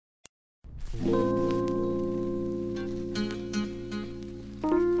Here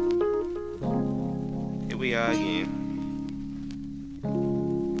we are again.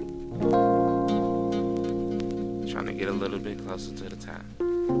 Trying to get a little bit closer to the top.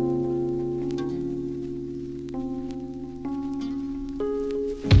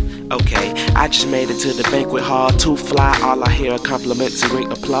 Okay, I just made it to the banquet hall, too fly, all I hear are compliments and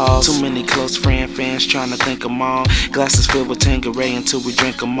great applause. Too many close fans trying to thank them all. Glasses filled with Tanqueray until we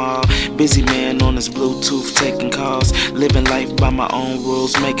drink them all. Busy man on his Bluetooth taking calls. Living life by my own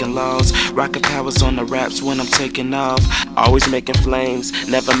rules, making laws. Rocket powers on the raps when I'm taking off. Always making flames,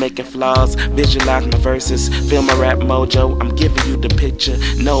 never making flaws. Visualize my verses, feel my rap mojo. I'm giving you the picture,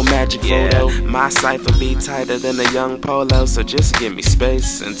 no magic photo. My cipher be tighter than a young polo, so just give me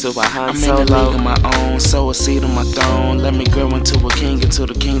space until I'm in the league of my own, sow a seed on my throne. Let me grow into a king, into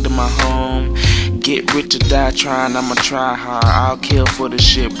the kingdom my home. Get rich or die trying, I'ma try hard. I'll kill for the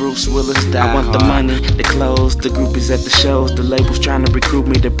shit, Bruce Willis die I want hard. The money, the clothes, the groupies at the shows. The labels trying to recruit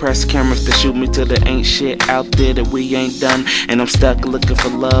me, the press cameras to shoot me till there ain't shit out there that we ain't done. And I'm stuck looking for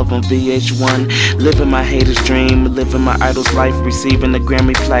love on VH1. Living my haters' dream, living my idol's life. Receiving the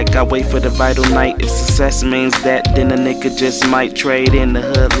Grammy plaque, I wait for the vital night. If success means that, then a nigga just might trade in the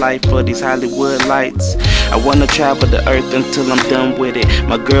hood life for these Hollywood lights. I wanna travel the earth until I'm done with it.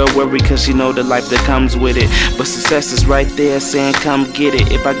 My girl worry cause she know the life that comes with it. But success is right there saying come get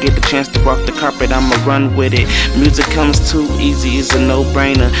it. If I get the chance to walk the carpet, I'ma run with it. Music comes too easy, it's a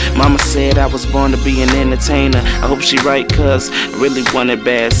no-brainer. Mama said I was born to be an entertainer. I hope she right cause I really want it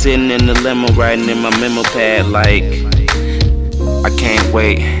bad. Sitting in the limo, writing in my memo pad like I can't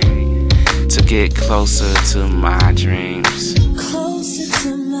wait to get closer to my dreams.